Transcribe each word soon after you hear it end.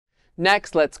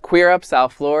Next, let's queer up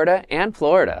South Florida and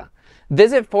Florida.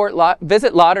 Visit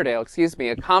Lauderdale,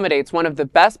 accommodates one of the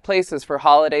best places for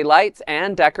holiday lights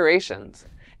and decorations.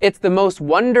 It's the most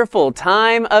wonderful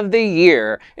time of the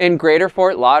year in Greater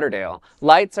Fort Lauderdale.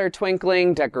 Lights are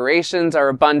twinkling, decorations are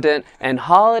abundant, and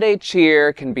holiday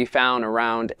cheer can be found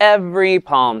around every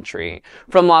palm tree.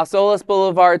 From Las Olas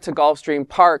Boulevard to Gulfstream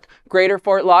Park, Greater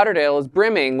Fort Lauderdale is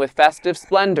brimming with festive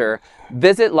splendor.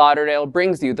 Visit Lauderdale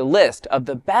brings you the list of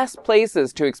the best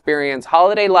places to experience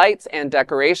holiday lights and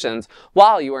decorations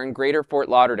while you are in Greater Fort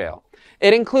Lauderdale.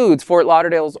 It includes Fort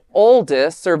Lauderdale's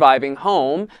oldest surviving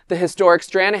home, the Historic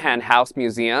Stranahan House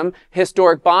Museum,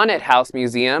 Historic Bonnet House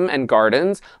Museum and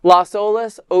Gardens, Las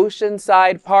Olas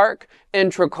Oceanside Park,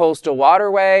 Intracoastal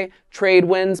Waterway,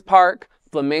 Tradewinds Park,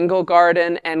 Flamingo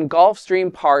Garden, and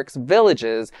Gulfstream Park's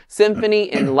Villages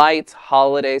Symphony in Lights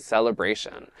holiday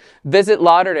celebration. Visit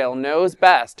Lauderdale knows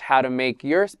best how to make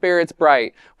your spirits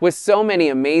bright with so many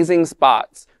amazing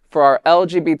spots. For our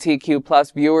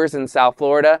LGBTQ+ viewers in South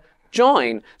Florida,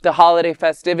 join the holiday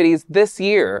festivities this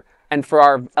year. And for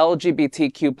our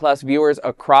LGBTQ+ viewers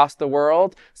across the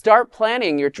world, start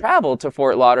planning your travel to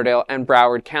Fort Lauderdale and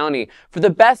Broward County for the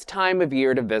best time of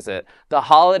year to visit, the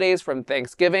holidays from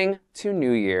Thanksgiving to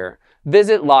New Year.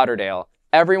 Visit Lauderdale,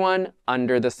 everyone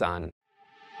under the sun.